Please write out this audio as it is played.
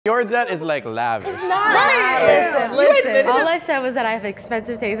Your debt is like lavish. Listen. All I said was that I have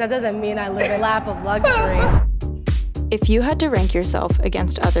expensive things. That doesn't mean I live in a lap of luxury. If you had to rank yourself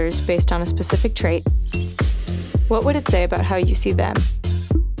against others based on a specific trait, what would it say about how you see them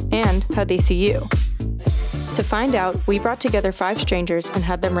and how they see you? To find out, we brought together 5 strangers and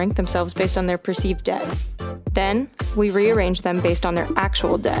had them rank themselves based on their perceived debt. Then, we rearranged them based on their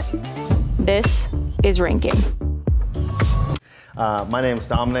actual debt. This is ranking. My name is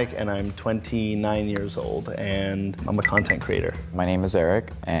Dominic, and I'm 29 years old, and I'm a content creator. My name is Eric,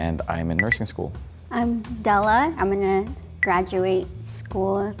 and I'm in nursing school. I'm Della. I'm gonna graduate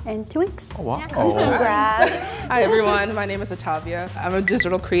school in 2 weeks. Oh, wow. Congrats. Hi everyone, my name is Atavia. I'm a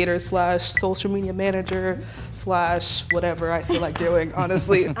digital creator / social media manager / whatever I feel like doing,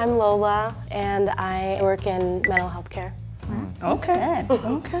 honestly. I'm Lola, and I work in mental health care. Okay.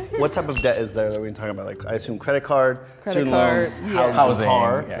 What type of debt is there that we're talking about? Like, I assume credit card, student loans, yeah. housing,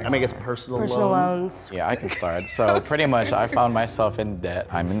 car. Yeah. I mean, I guess personal Loans. Yeah, I can start. So pretty much I found myself in debt.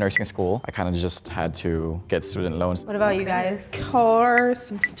 I'm in nursing school. I kind of just had to get student loans. What about you guys? Car,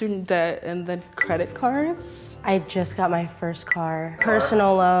 some student debt, and then credit cards. I just got my first car.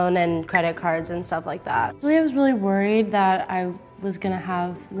 Personal loan and credit cards and stuff like that. I was really worried that I was gonna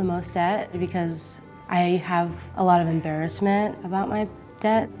have the most debt because I have a lot of embarrassment about my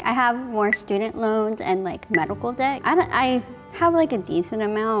debt. I have more student loans and like medical debt. I have like a decent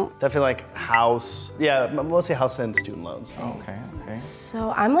amount. Definitely like house. Yeah, mostly house and student loans. Okay.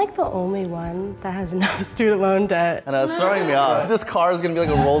 So I'm like the only one that has no student loan debt. And it's throwing me off. This car is gonna be like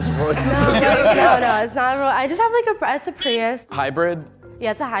a Rolls Royce. No, it's not. I just have like it's a Prius. Hybrid? Yeah,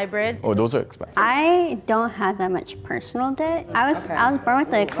 it's a hybrid. Oh, those are expensive. I don't have that much personal debt. I was born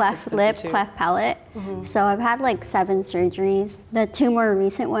with a cleft lip, cleft palate. So I've had like 7 surgeries. The 2 more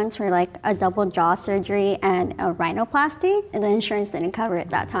recent ones were like a double jaw surgery and a rhinoplasty. And the insurance didn't cover it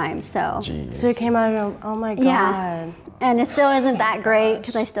that time, so. Jeez. So it came out of, oh my God. Yeah. And it still isn't that great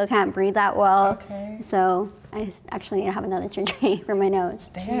because I still can't breathe that well. Okay. So I actually need to have another surgery for my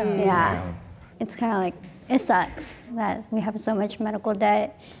nose. Damn. Yeah. It's kind of like, it sucks that we have so much medical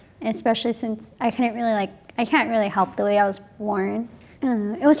debt, especially since I can't really help the way I was born.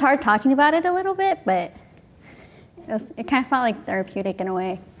 It was hard talking about it a little bit, but it kind of felt like therapeutic in a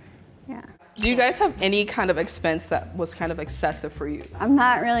way. Yeah. Do you guys have any kind of expense that was kind of excessive for you? I'm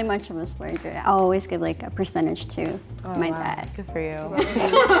not really much of a splurger. I'll always give like a percentage to my debt. Good for you.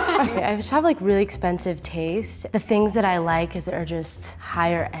 Okay, I just have like really expensive taste. The things that I like are just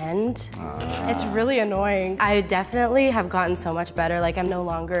higher end. It's really annoying. I definitely have gotten so much better. Like I'm no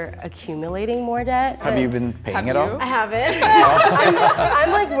longer accumulating more debt. Have you been paying it off? I haven't.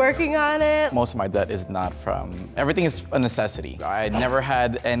 I'm like working on it. Most of my debt is not from, everything is a necessity. I never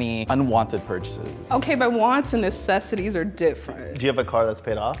had any unwanted purchases. Okay, but wants and necessities are different. Do you have a car that's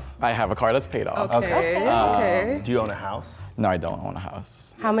paid off? I have a car that's paid off. Okay. Do you own a house? No, I don't own a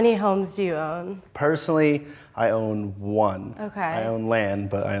house. How many homes do you own? Personally, I own 1. Okay. I own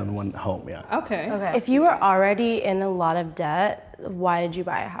land, but I own 1 home, yeah. Okay. If you were already in a lot of debt, why did you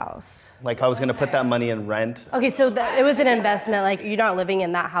buy a house? Like I was gonna put that money in rent. Okay, so it was an investment, like you're not living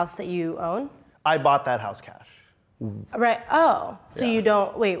in that house that you own? I bought that house cash. Right, oh, so Yeah. you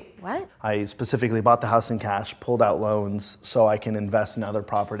don't, wait, what? I specifically bought the house in cash, pulled out loans so I can invest in other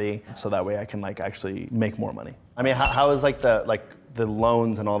property, so that way I can like actually make more money. I mean, how is like the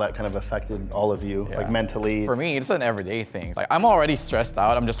loans and all that kind of affected all of you, like mentally? For me, it's an everyday thing. Like I'm already stressed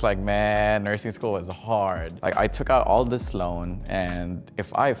out. I'm just like, man, nursing school is hard. Like I took out all this loan, and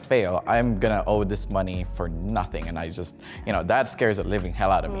if I fail, I'm gonna owe this money for nothing. And I just, that scares the living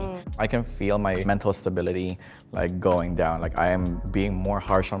hell out of me. I can feel my mental stability like going down. Like I am being more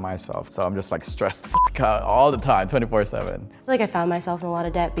harsh on myself. So I'm just like stressed the fuck out all the time, 24/7. I feel like I found myself in a lot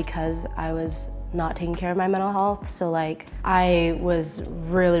of debt because I was not taking care of my mental health. So like I was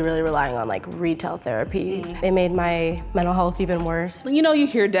really relying on like retail therapy. It made my mental health even worse. You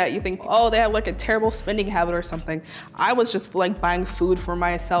hear debt, you think, oh, they have like a terrible spending habit or something. I was just like buying food for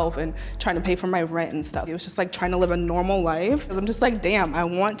myself and trying to pay for my rent and stuff. It was just like trying to live a normal life. I'm just like, damn, I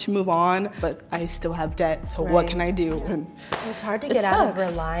want to move on, but I still have debt, so what can I do? And it's hard to get out of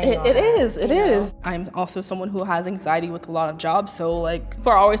relying on it. It is. I'm also someone who has anxiety with a lot of jobs, so like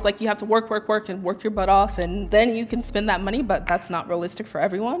people are always like, you have to work and work your butt off, and then you can spend that money, but that's not realistic for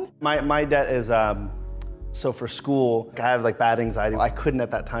everyone. My debt is So for school, I have like bad anxiety. I couldn't at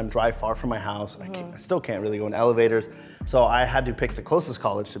that time drive far from my house. I still can't really go in elevators. So I had to pick the closest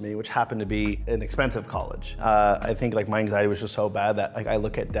college to me, which happened to be an expensive college. I think like my anxiety was just so bad that like I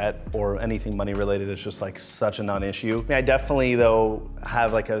look at debt or anything money related as just like such a non-issue. I mean, I definitely though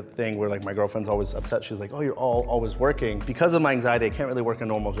have like a thing where like my girlfriend's always upset. She's like, oh, you're always working. Because of my anxiety, I can't really work a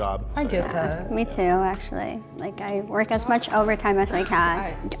normal job. I get that. Me too, actually. Like I work as much overtime as I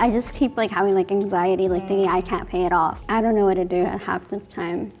can. I just keep like having like anxiety, like thinking I can't pay it off. I don't know what to do at half the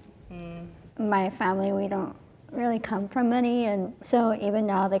time. My family, we don't really come from money, and so even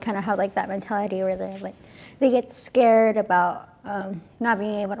now they kind of have like that mentality where they get scared about not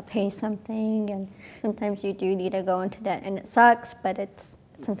being able to pay something, and sometimes you do need to go into debt, and it sucks, but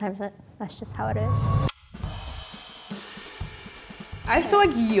sometimes that's just how it is. I feel like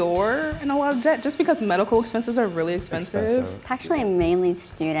you're in a lot of debt just because medical expenses are really expensive. Actually, I'm mainly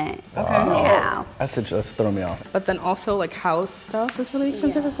student. Okay. Yeah. That's throwing me off. But then also like house stuff is really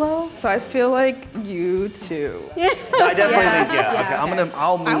expensive as well. So I feel like you too. I definitely think, okay,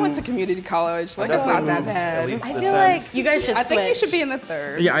 I'll move. I went to community college, like it's not that bad. I feel like you guys should I think you switch. should be in the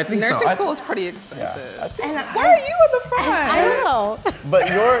third. Yeah, I think Nursing so. school is pretty expensive. And Why are you in the front? I don't know. But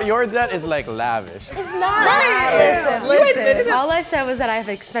your debt is like lavish. It's not. Right. Listen, all I said was that I have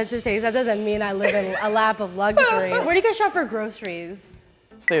expensive things. That doesn't mean I live in a lap of luxury. Where do you guys shop for groceries?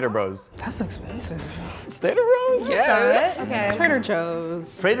 Stater Bros. That's expensive. Stater Bros? Yes. Okay. Trader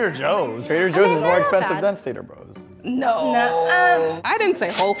Joe's. Trader Joe's. Trader Joe's is more not expensive bad. than Stater Bros. No. I didn't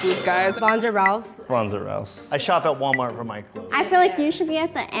say Whole Foods, guys. Bonds or Ralph's? Bonds or Rouse. I shop at Walmart for my clothes. I feel like you should be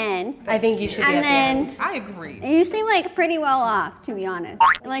at the end. I think you should be And at the end. then I agree. you seem like pretty well off, to be honest.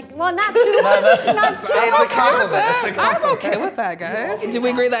 Like, well, not too not too It's a compliment. It's a I'm compliment. okay with that, guys. Do we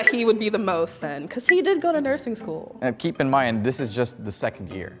agree that he would be the most then? Because he did go to nursing school. And keep in mind, this is just the second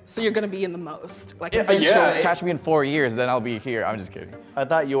year. So you're gonna be in the most, like eventually. Catch me in 4 years, then I'll be here. I'm just kidding. I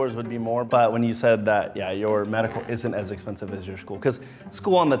thought yours would be more, but when you said that, yeah, your medical isn't as expensive as your school, because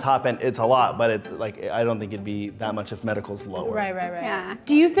school on the top end, it's a lot, but it's like, I don't think it'd be that much if medical's lower. Right. Yeah.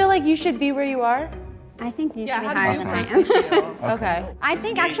 Do you feel like you should be where you are? I think you should be how higher do than you I personally am. feel? Okay. I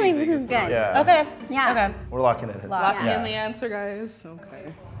think actually this is good. Yeah. Okay. Yeah. Okay. We're locking it in. Locking Yeah. in the answer, guys.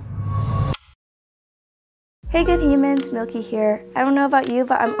 Okay. Hey good humans, Milky here. I don't know about you,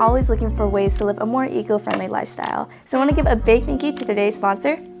 but I'm always looking for ways to live a more eco-friendly lifestyle. So I want to give a big thank you to today's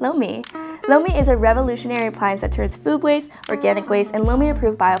sponsor, Lomi. Lomi is a revolutionary appliance that turns food waste, organic waste, and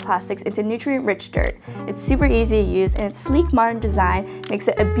Lomi-approved bioplastics into nutrient-rich dirt. It's super easy to use, and its sleek, modern design makes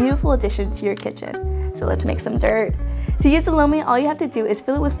it a beautiful addition to your kitchen. So let's make some dirt. To use the Lomi, all you have to do is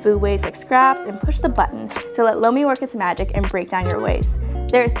fill it with food waste like scraps and push the button to let Lomi work its magic and break down your waste.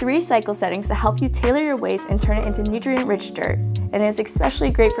 There are 3 cycle settings to help you tailor your waste and turn it into nutrient-rich dirt, and it is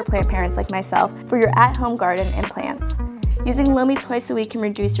especially great for plant parents like myself for your at-home garden and plants. Using Lomi twice a week can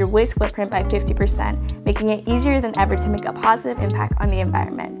reduce your waste footprint by 50%, making it easier than ever to make a positive impact on the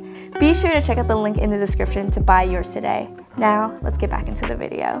environment. Be sure to check out the link in the description to buy yours today. Now, let's get back into the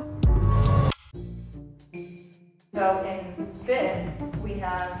video. So in 5th, we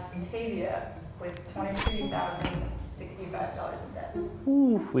have Tavia with $23,065 in debt.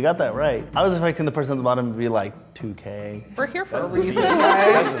 Ooh, we got that right. I was expecting the person at the bottom to be like 2K. We're here for a reason,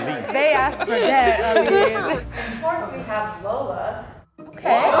 guys. They asked for debt. I mean. In 4th, we have Lola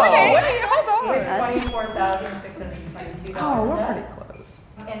Okay. Oh, wait, hold on. with $24,622 Oh, we're in pretty debt. close.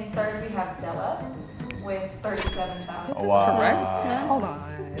 In 3rd, we have Della with $37,000. Oh, wow. Correct? Hold on.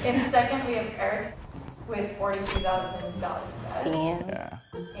 In 2nd, we have Eric with $42,000 in debt. Damn. Yeah.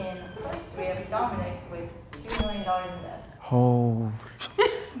 In 1st, we have Dominic with $2 million in debt. Oh.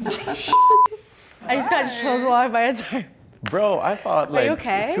 I just got chills along my entire. Bro, I thought like you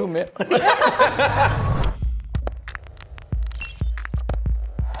okay? 2 minutes.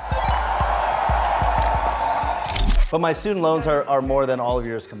 But my student loans are more than all of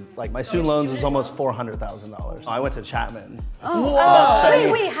yours. Like my student loans is almost $400,000. I went to Chapman.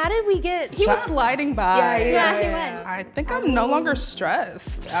 Oh, wait, how did we get? He was sliding by. Yeah, he was. I think I'm no longer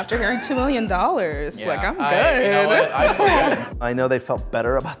stressed after hearing $2 million. Like, I'm good. You know what? I forget. I know they felt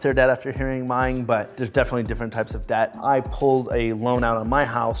better about their debt after hearing mine, but there's definitely different types of debt. I pulled a loan out on my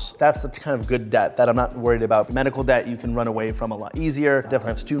house. That's the kind of good debt that I'm not worried about. Medical debt you can run away from a lot easier. Definitely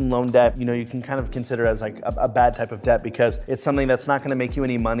have student loan debt. You know, you can kind of consider as like a bad type of of debt because it's something that's not gonna make you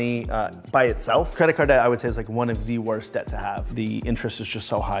any money by itself. Credit card debt, I would say, is like one of the worst debt to have. The interest is just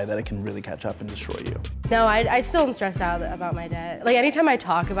so high that it can really catch up and destroy you. No, I still am stressed out about my debt. Like anytime I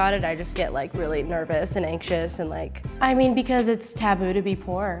talk about it, I just get like really nervous and anxious and like, I mean, because it's taboo to be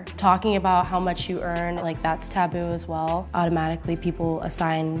poor. Talking about how much you earn, like that's taboo as well. Automatically people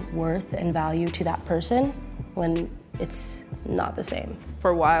assign worth and value to that person when it's not the same. For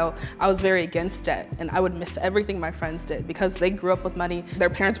a while, I was very against debt, and I would miss everything my friends did because they grew up with money.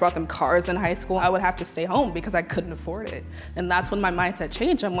 Their parents bought them cars in high school. I would have to stay home because I couldn't afford it. And that's when my mindset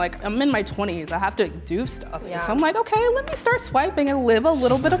changed. I'm like, I'm in my 20s, I have to do stuff. Yeah. So I'm like, okay, let me start swiping and live a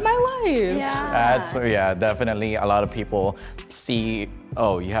little bit of my life. Yeah. Definitely a lot of people see,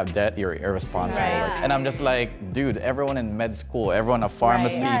 oh, you have debt, you're irresponsible. Right. And I'm just like, dude, everyone in med school, everyone in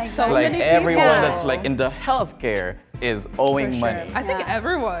pharmacy, Right. Yeah, so like many everyone people. that's like in the healthcare is owing For sure. money. I think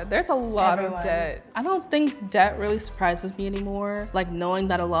everyone, there's a lot Everyone. of debt. I don't think debt really surprises me anymore. Like knowing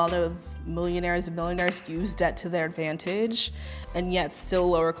that a lot of millionaires and billionaires use debt to their advantage, and yet still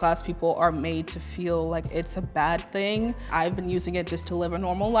lower class people are made to feel like it's a bad thing. I've been using it just to live a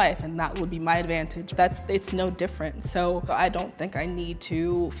normal life, and that would be my advantage. It's no different. So I don't think I need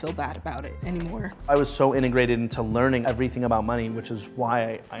to feel bad about it anymore. I was so integrated into learning everything about money, which is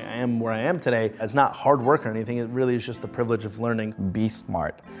why I am where I am today. It's not hard work or anything, it really is just the privilege of learning. Be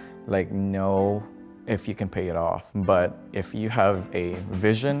smart. Like, know if you can pay it off. But if you have a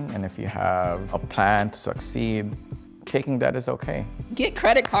vision and if you have a plan to succeed, taking that is okay. Get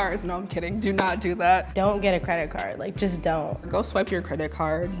credit cards. No, I'm kidding. Do not do that. Don't get a credit card, like just don't. Go swipe your credit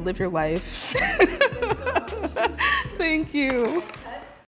card, live your life. Thank you.